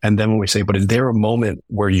 And then when we say, but is there a moment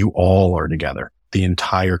where you all are together, the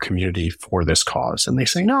entire community, for this cause? And they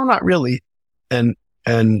say, no, not really. And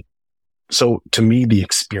so to me, the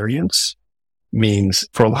experience means,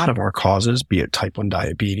 for a lot of our causes, be it type 1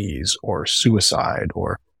 diabetes or suicide,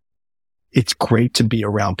 it's great to be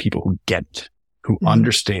around people who get it, who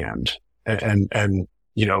understand, and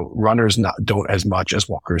runners don't as much as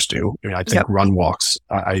walkers do. I mean, I think run walks,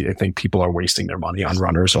 I think people are wasting their money on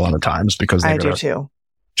runners a lot of times because they're going to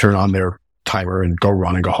turn on their timer and go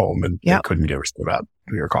run and go home, and they couldn't give a shit about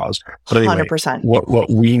your cause. But anyway, 100%. What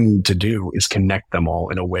we need to do is connect them all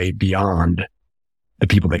in a way beyond the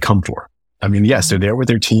people they come for. I mean, yes, they're there with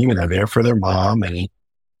their team and they're there for their mom. And,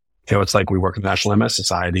 it's like we work with the National MS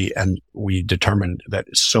Society, and we determined that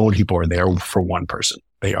so many people are there for one person.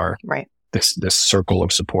 They are this circle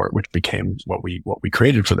of support, which became what we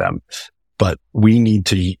created for them. But we need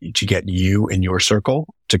to get you in your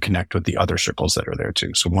circle to connect with the other circles that are there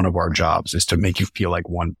too. So one of our jobs is to make you feel like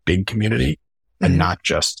one big community and not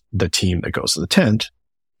just the team that goes to the tent.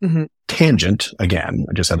 Tangent, again,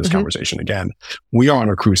 I just had this conversation again. We are on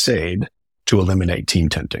a crusade to eliminate team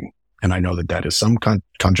tenting. And I know that is some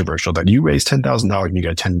controversial, that you raise $10,000 and you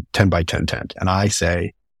get a 10 by 10 tent. And I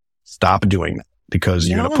say, stop doing that, because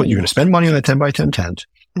you're going to spend money on that 10 by 10 tent,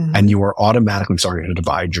 and you are automatically starting to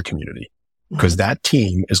divide your community. Because that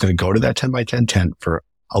team is going to go to that 10 by 10 tent for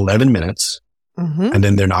 11 minutes, and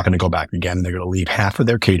then they're not going to go back again. They're going to leave half of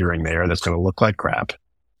their catering there. That's going to look like crap.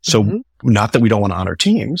 So not that we don't want to honor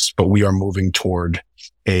teams, but we are moving toward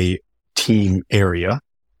a team area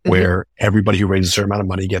where everybody who raises a certain amount of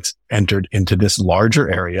money gets entered into this larger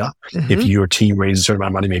area. If your team raises a certain amount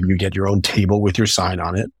of money, maybe you get your own table with your sign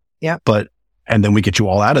on it. And then we get you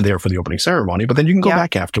all out of there for the opening ceremony, but then you can go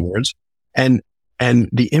back afterwards. And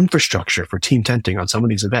the infrastructure for team tenting on some of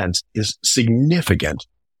these events is significant.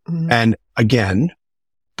 And again,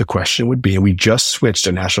 the question would be, and we just switched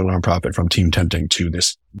a national nonprofit from team tenting to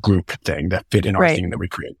this group thing that fit in our theme that we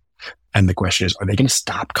create. And the question is, are they going to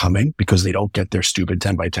stop coming because they don't get their stupid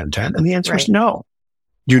 10 by 10 tent? And the answer is no.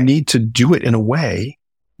 You need to do it in a way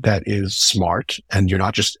that is smart, and you're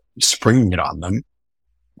not just springing it on them.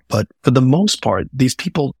 But for the most part, these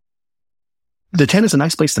people, the tent is a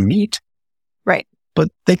nice place to meet. Right. But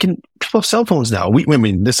they can have cell phones now. I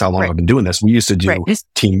mean, this is how long I've been doing this. We used to do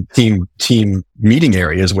team meeting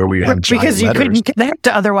areas where we had giant because you letters. couldn't connect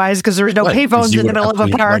otherwise because there was no payphones in the middle of a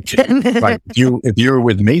park. Right. If you were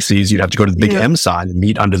with Macy's, you'd have to go to the big M sign and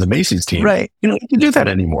meet under the Macy's team. Right. You don't do that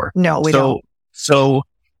anymore. No, we don't. So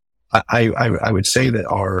I would say that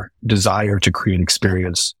our desire to create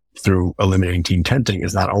experience through eliminating team tenting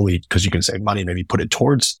is not only because you can save money, maybe put it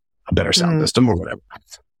towards a better sound system or whatever,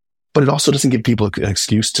 but it also doesn't give people an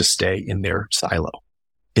excuse to stay in their silo.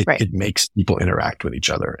 It makes people interact with each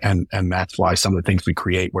other. And that's why some of the things we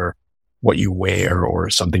create where what you wear or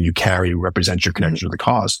something you carry represents your connection to the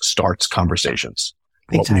cause starts conversations.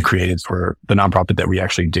 What we created for the nonprofit that we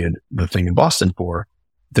actually did the thing in Boston for,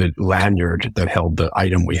 the lanyard that held the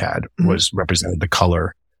item we had was represented the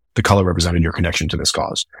color represented your connection to this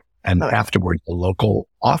cause. And afterward, the local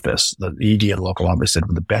office, the ED at the local office said,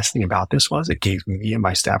 well, the best thing about this was it gave me and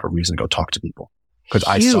my staff a reason to go talk to people. Because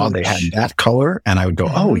I saw they had that color and I would go,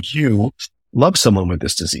 oh, you love someone with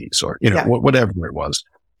this disease or, whatever it was.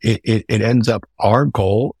 It ends up, our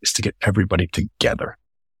goal is to get everybody together.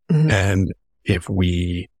 And if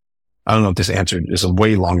I don't know if this answer is a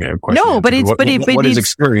way longer question. No, but what is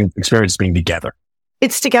experience being together?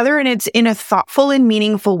 It's together and it's in a thoughtful and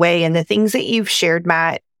meaningful way. And the things that you've shared,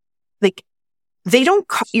 Matt, like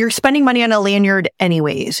you're spending money on a lanyard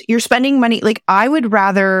anyways. You're spending money. Like I would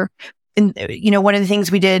rather, and one of the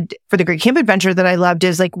things we did for the Great Camp Adventure that I loved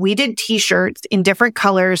is like we did t-shirts in different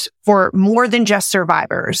colors for more than just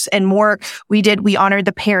survivors and more. We honored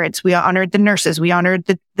the parents. We honored the nurses. We honored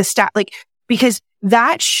the staff, because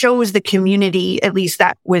that shows the community, at least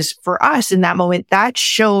that was for us in that moment, that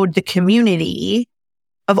showed the community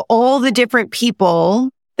of all the different people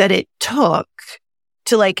that it took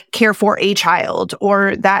to care for a child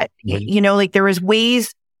or that, there was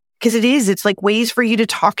ways, because it's ways for you to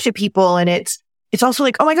talk to people. And it's also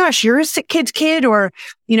oh my gosh, you're a sick kid's kid or,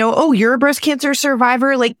 oh, you're a breast cancer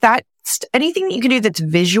survivor. That anything that you can do that's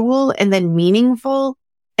visual and then meaningful.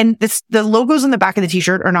 And the logos on the back of the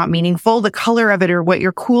t-shirt are not meaningful. The color of it or what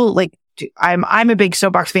you're cool. I'm a big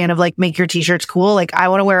soapbox fan of make your t-shirts cool. I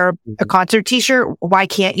want to wear a concert t-shirt. Why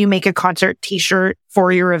can't you make a concert t-shirt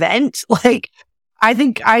for your event? I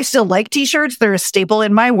think I still like t-shirts. They're a staple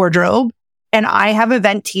in my wardrobe and I have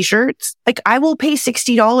event t-shirts. I will pay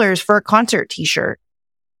 $60 for a concert t-shirt.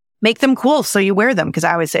 Make them cool. So you wear them. Cause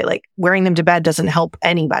I always say wearing them to bed doesn't help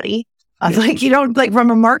anybody. You don't from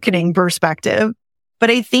a marketing perspective. But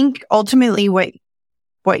I think ultimately what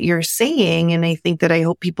you're saying, and I think that I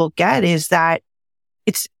hope people get, is that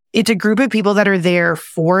it's a group of people that are there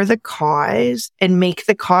for the cause and make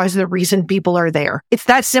the cause the reason people are there. It's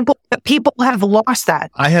that simple, but people have lost that.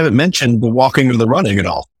 I haven't mentioned the walking or the running at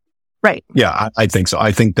all. Right. Yeah, I think so.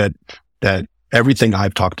 I think that everything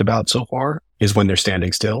I've talked about so far is when they're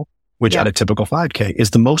standing still, which at a typical 5K is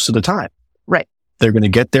the most of the time. Right. They're going to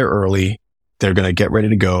get there early. They're going to get ready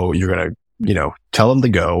to go. You're going to tell them to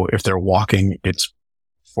go. If they're walking, it's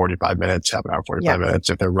 45 minutes, half an hour, 45 minutes.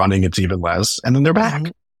 If they're running, it's even less. And then they're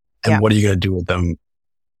back. And what are you going to do with them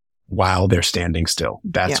while they're standing still?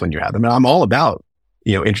 That's when you have them. And I'm all about,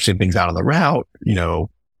 interesting things out on the route,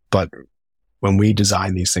 but when we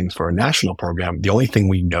design these things for a national program, the only thing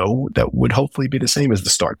we know that would hopefully be the same is the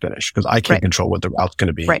start finish, because I can't control what the route's going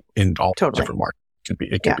to be in all different markets.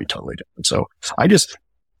 It could be totally different. So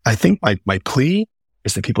I think my plea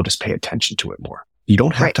is that people just pay attention to it more. You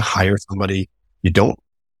don't have to hire somebody. You don't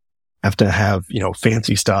have to have,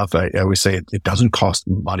 fancy stuff. I always say it doesn't cost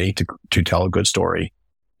money to tell a good story.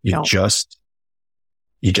 You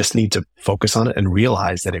just need to focus on it and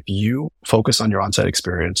realize that if you focus on your on-site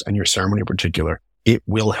experience and your ceremony in particular, it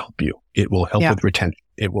will help you. It will help with retention.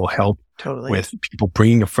 It will help with people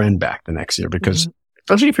bringing a friend back the next year, because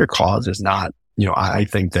especially if your cause is not, I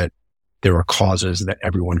think that there are causes that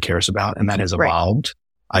everyone cares about, and that has evolved.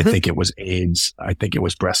 I think it was AIDS. I think it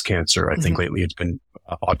was breast cancer. I think lately it's been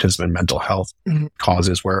autism and mental health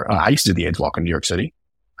causes where I used to do the AIDS walk in New York City.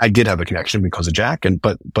 I did have a connection because of Jack.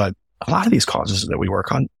 But a lot of these causes that we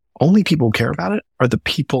work on, only people who care about it are the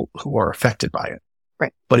people who are affected by it.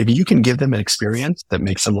 Right. But if you can give them an experience that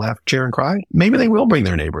makes them laugh, cheer, and cry, maybe they will bring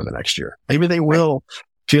their neighbor the next year. Maybe they will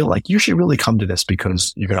feel like you should really come to this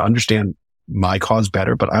because you're going to understand my cause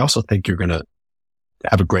better, but I also think you're going to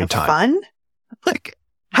have a great time. Fun?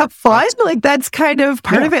 Have fun? That's kind of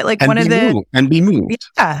part of it. And be moved.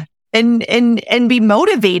 Yeah. And be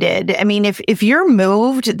motivated. I mean, if you're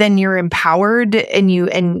moved, then you're empowered and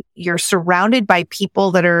you're surrounded by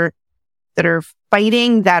people that are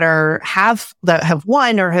fighting, that have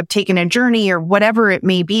won or have taken a journey or whatever it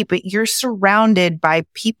may be, but you're surrounded by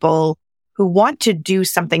people who want to do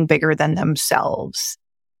something bigger than themselves.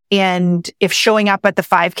 And if showing up at the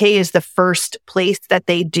 5K is the first place that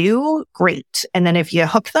they do, great. And then if you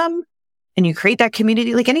hook them and you create that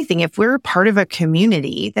community, like anything, if we're part of a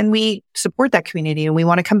community, then we support that community and we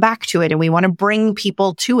want to come back to it and we want to bring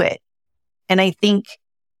people to it. And I think,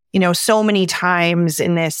 so many times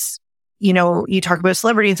in this, you talk about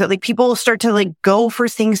celebrities, that like people start to like go for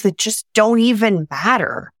things that just don't even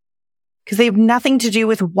matter because they have nothing to do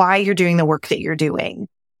with why you're doing the work that you're doing.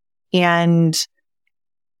 And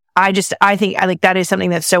I think that is something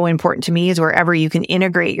that's so important to me, is wherever you can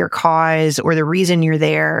integrate your cause or the reason you're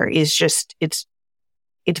there is just, it's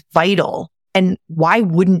vital. And why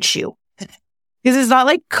wouldn't you? Because it's not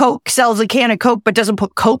like Coke sells a can of Coke, but doesn't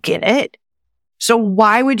put Coke in it. So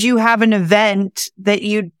why would you have an event that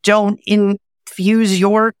you don't infuse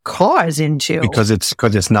your cause into? Because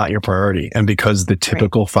it's not your priority. And because the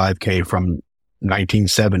typical 5K from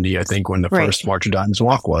 1970, I think when the first March of Dimes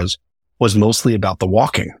walk was mostly about the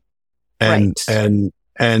walking. And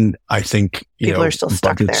I think, people are still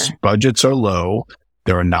stuck there. Budgets are low.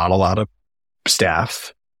 There are not a lot of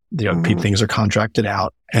staff. Things are contracted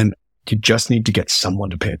out, and you just need to get someone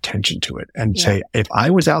to pay attention to it and say, if I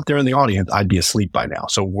was out there in the audience, I'd be asleep by now.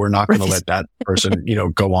 So we're not going to let that person,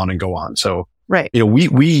 go on and go on. So,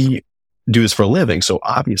 we do this for a living. So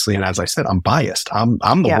obviously, and as I said, I'm biased. I'm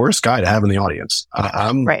the worst guy to have in the audience.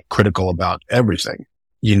 I'm critical about everything.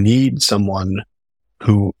 You need someone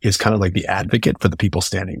who is kind of like the advocate for the people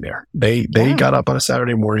standing there. They got up on a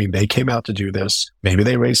Saturday morning. They came out to do this. Maybe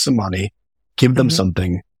they raised some money. Give them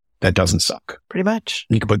something that doesn't suck. Pretty much.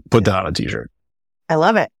 You can put that on a t-shirt. I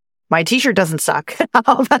love it. My t-shirt doesn't suck. How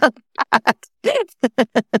about that?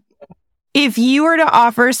 If you were to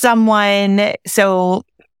offer someone, so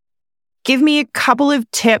give me a couple of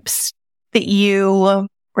tips that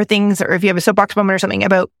or things, or if you have a soapbox moment or something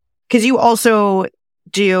about, because you also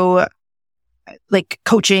do like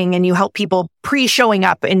coaching and you help people pre-showing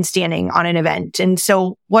up and standing on an event. And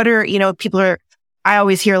so what are, I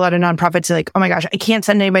always hear a lot of nonprofits like, oh my gosh, I can't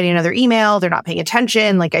send anybody another email. They're not paying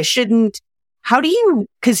attention. Like I shouldn't.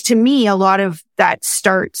 Because to me, a lot of that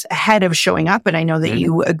starts ahead of showing up. And I know that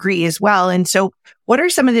you agree as well. And so what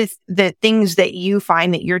are some of the things that you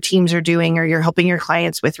find that your teams are doing or you're helping your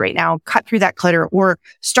clients with right now, cut through that clutter or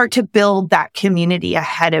start to build that community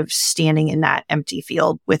ahead of standing in that empty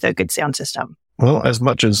field with a good sound system? Well, as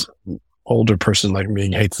much as older person like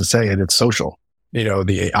me hates to say it, it's social.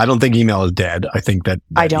 I don't think email is dead. I think that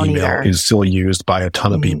email is still used by a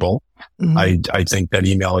ton of people. Mm-hmm. I think that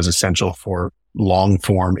email is essential for long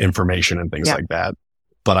form information and things like that.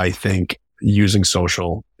 But I think using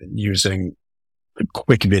social, using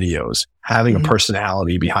quick videos, having a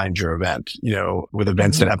personality behind your event, with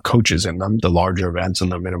events that have coaches in them, the larger events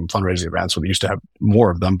and the minimum fundraising events, we used to have more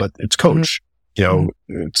of them, but it's coach,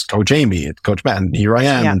 it's Coach Amy, it's Coach Matt, and here I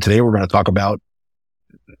am. And today we're going to talk about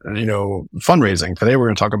fundraising. Today we're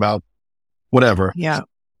going to talk about whatever. Yeah.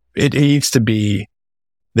 There needs to be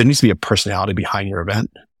a personality behind your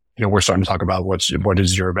event. We're starting to talk about what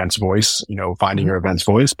is your event's voice, finding your event's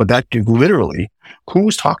voice, but that literally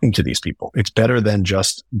who's talking to these people. It's better than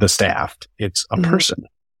just the staff. It's a person.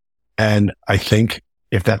 And I think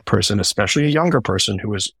if that person, especially a younger person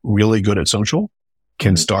who is really good at social,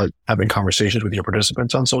 can start having conversations with your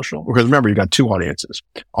participants on social. Because remember, you got two audiences.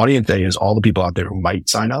 Audience A is all the people out there who might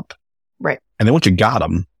sign up. Right. And then once you got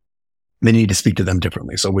them, then you need to speak to them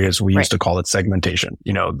differently. So we used to call it segmentation.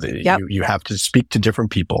 You have to speak to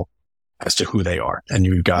different people as to who they are. And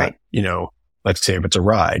you've got, let's say if it's a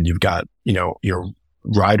ride, you've got, your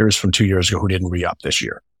riders from 2 years ago who didn't re-up this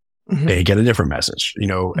year. They get a different message,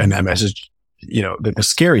 and that message, the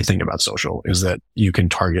scary thing about social is that you can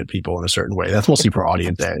target people in a certain way. That's mostly for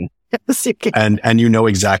audience A. Yes, you can. And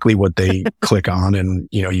exactly what they click on and,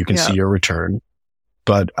 you can see your return.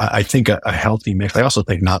 But I think a healthy mix, I also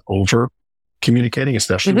think not over communicating,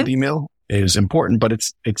 especially with email, is important, but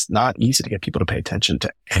it's not easy to get people to pay attention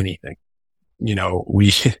to anything.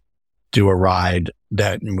 We do a ride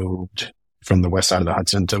that moved from the west side of the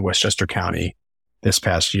Hudson to Westchester County this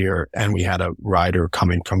past year. And we had a rider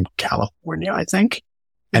coming from California, I think.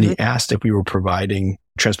 And he asked if we were providing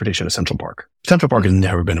transportation to Central Park. Central Park has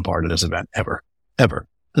never been a part of this event, ever.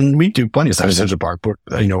 And we do plenty of stuff at Central Park, but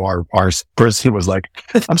our person was like,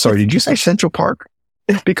 I'm sorry, did you say Central Park?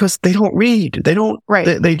 Because they don't read. They don't,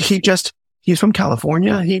 he's from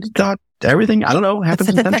California. He thought everything, I don't know, happens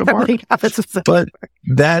in Central Park. But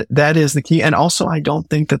that is the key. And also, I don't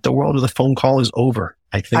think that the world of the phone call is over.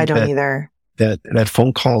 I don't either. That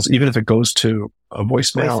phone calls, even if it goes to a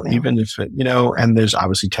voicemail, even if it, and there's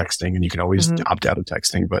obviously texting and you can always opt out of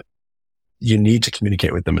texting, but you need to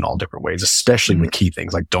communicate with them in all different ways, especially with key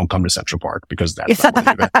things like don't come to Central Park because that's not what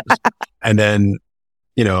the event is. And then,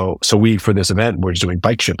 so we, for this event, we're doing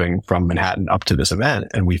bike shipping from Manhattan up to this event.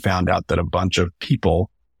 And we found out that a bunch of people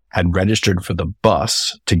had registered for the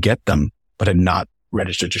bus to get them, but had not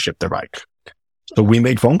registered to ship their bike. So we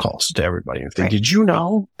made phone calls to everybody and said, did you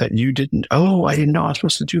know that you didn't? Oh, I didn't know I was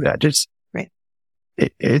supposed to do that. Just,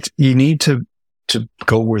 you need to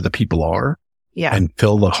go where the people are and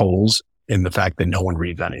fill the holes in the fact that no one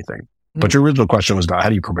reads anything. Mm-hmm. But your original question was about how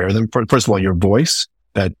do you prepare them? First of all, your voice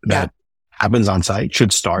that happens on site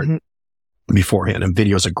should start beforehand. And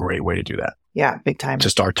video is a great way to do that. Yeah, big time. To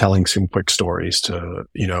start telling some quick stories to,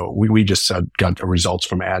 we just got results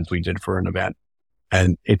from ads we did for an event.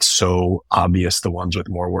 And it's so obvious the ones with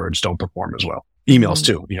more words don't perform as well. Emails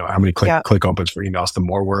too. How many click opens for emails? The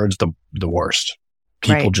more words, the worst.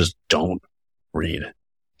 People just don't read.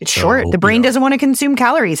 It's short. The brain doesn't want to consume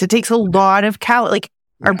calories. It takes a lot of calories.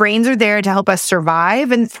 Our brains are there to help us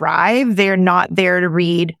survive and thrive. They're not there to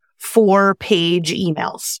read 4-page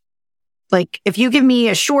emails. Like if you give me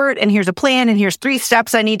a short and here's a plan and here's 3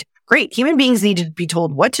 steps great. Human beings need to be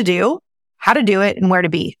told what to do, how to do it, and where to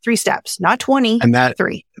be. 3 steps, not 20, and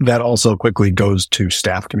 3. That also quickly goes to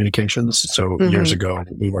staff communications. So years ago,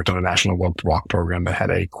 we worked on a national walk program that had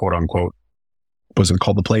a quote unquote, was it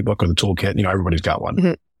called the playbook or the toolkit? Everybody's got one.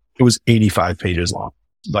 Mm-hmm. It was 85 pages long,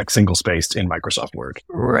 like single spaced in Microsoft Word.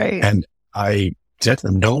 Right. And I said to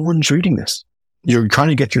them, no one's reading this. You're trying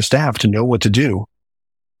to get your staff to know what to do.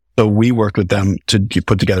 So we worked with them to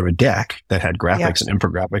put together a deck that had graphics and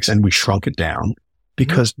infographics, and we shrunk it down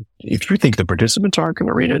because if you think the participants aren't going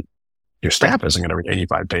to read it, your staff isn't going to read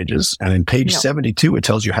 85 pages. And in page 72, it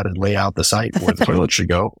tells you how to lay out the site where the toilet should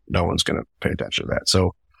go. No one's going to pay attention to that.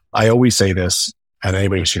 So I always say this, and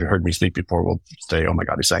anybody who's heard me speak before will say, oh my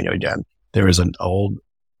God, he's saying it again. There is an old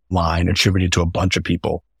line attributed to a bunch of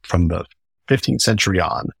people from the 15th century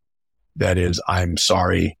on that is, I'm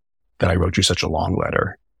sorry that I wrote you such a long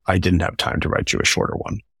letter. I didn't have time to write you a shorter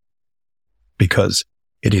one, because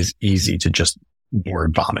it is easy to just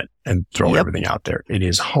word vomit and throw everything out there. It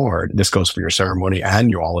is hard. This goes for your ceremony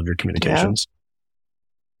and all of your communications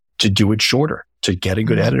to do it shorter, to get a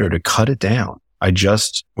good editor to cut it down. I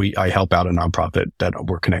help out a nonprofit that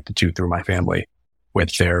we're connected to through my family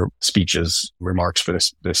with their speeches, remarks for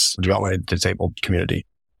this developmentally disabled community.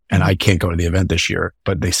 And I can't go to the event this year,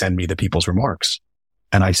 but they send me the people's remarks.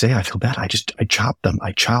 And I say, I feel bad. I chop them.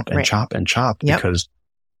 I chop and chop and chop because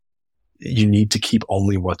you need to keep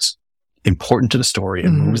only what's important to the story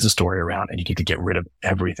and moves the story around. And you need to get rid of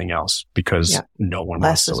everything else because no one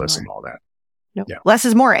wants to listen to all that. No. Yeah. Less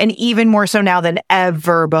is more. And even more so now than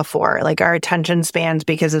ever before, like our attention spans,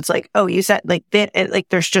 because it's like, oh, you said like that,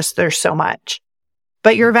 there's so much,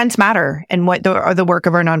 but your events matter and what the work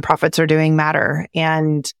of our nonprofits are doing matter.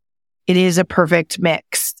 And it is a perfect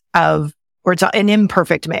mix or it's an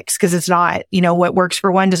imperfect mix because it's not, what works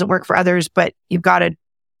for one doesn't work for others, but you've got to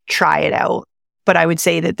try it out. But I would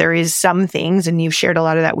say that there is some things, and you've shared a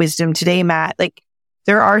lot of that wisdom today, Matt, like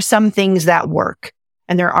there are some things that work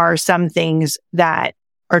and there are some things that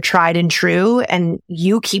are tried and true, and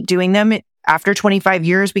you keep doing them after 25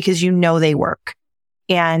 years because they work.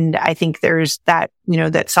 And I think there's that,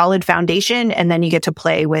 that solid foundation, and then you get to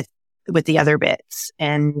play with the other bits.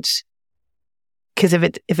 And because if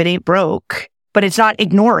it ain't broke, but it's not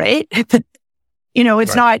ignore it,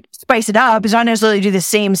 it's not spice it up. It's not necessarily do the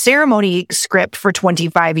same ceremony script for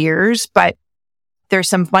 25 years, but there's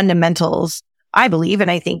some fundamentals, I believe.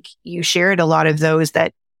 And I think you shared a lot of those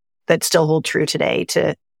that still hold true today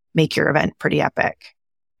to make your event pretty epic.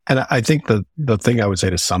 And I think the thing I would say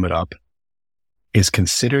to sum it up is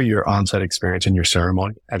consider your on-site experience and your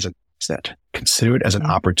ceremony as an asset. Consider it as an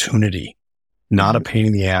opportunity. Not a pain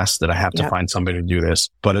in the ass that I have to find somebody to do this,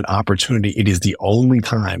 but an opportunity. It is the only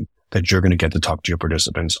time that you're going to get to talk to your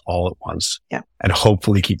participants all at once and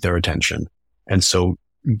hopefully keep their attention. And so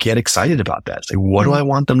get excited about that. Say, what do I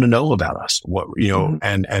want them to know about us? What,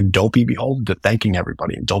 and don't be beholden to thanking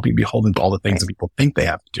everybody, and don't be beholden to all the things that people think they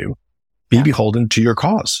have to do. Be beholden to your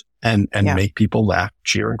cause and make people laugh,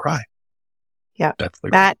 cheer, and cry. Yeah.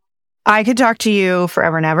 Matt, I could talk to you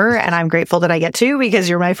forever and ever, and I'm grateful that I get to because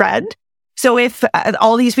you're my friend. So if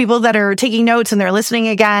all these people that are taking notes and they're listening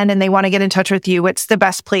again and they want to get in touch with you, what's the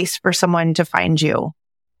best place for someone to find you?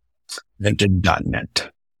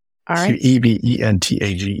 Eventage.net. All right.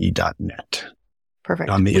 eventage.net. Perfect.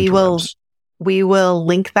 On the interwebs. We will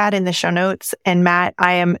link that in the show notes. And Matt,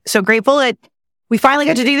 I am so grateful that we finally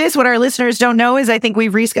got to do this. What our listeners don't know is I think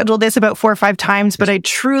we've rescheduled this about 4 or 5 times, but I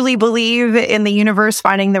truly believe in the universe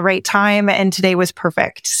finding the right time. And today was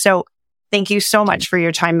perfect. So Thank you so much for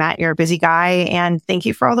your time, Matt. You're a busy guy. And thank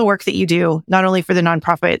you for all the work that you do, not only for the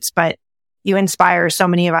nonprofits, but you inspire so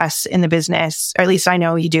many of us in the business, or at least I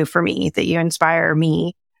know you do for me, that you inspire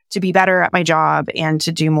me to be better at my job and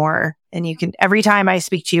to do more. And every time I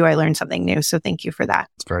speak to you, I learn something new. So thank you for that.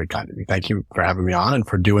 It's very kind of you. Thank you for having me on and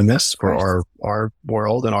for doing this for our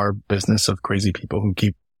world and our business of crazy people who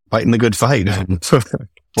keep fighting the good fight.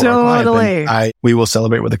 Totally. We will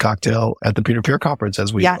celebrate with a cocktail at the Peer-to-Peer Conference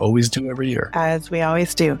as we always do every year. As we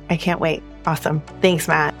always do. I can't wait. Awesome. Thanks,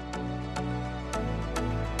 Matt.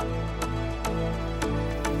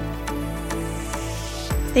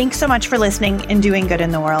 Thanks so much for listening and doing good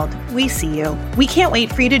in the world. We see you. We can't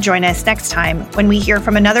wait for you to join us next time when we hear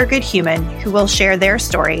from another good human who will share their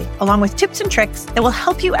story, along with tips and tricks that will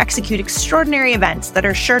help you execute extraordinary events that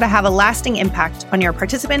are sure to have a lasting impact on your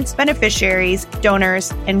participants, beneficiaries,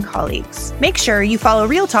 donors, and colleagues. Make sure you follow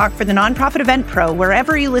Real Talk for the Nonprofit Event Pro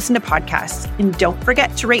wherever you listen to podcasts. And don't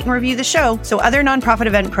forget to rate and review the show so other nonprofit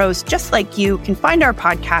event pros just like you can find our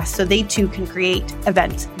podcast so they too can create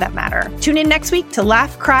events that matter. Tune in next week to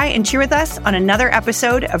laugh, cry, and cheer with us on another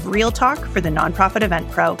episode of Real Talk for the Nonprofit Event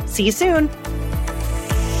Pro. See you soon.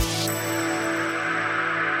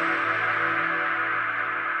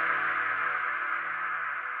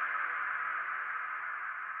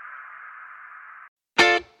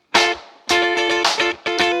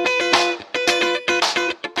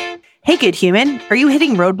 Hey, good human. Are you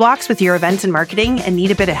hitting roadblocks with your events and marketing and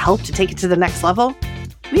need a bit of help to take it to the next level?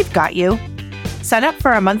 We've got you. Sign up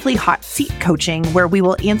for our monthly hot seat coaching where we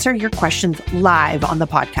will answer your questions live on the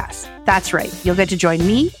podcast. That's right. You'll get to join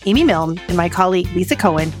me, Amy Milne, and my colleague, Lisa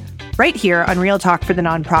Cohen, right here on Real Talk for the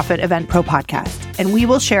Nonprofit Event Pro podcast. And we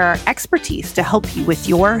will share our expertise to help you with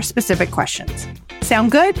your specific questions.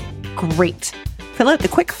 Sound good? Great. Fill out the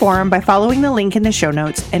quick form by following the link in the show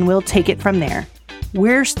notes, and we'll take it from there.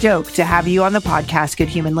 We're stoked to have you on the podcast, good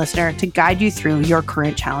human listener, to guide you through your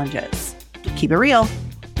current challenges. Keep it real.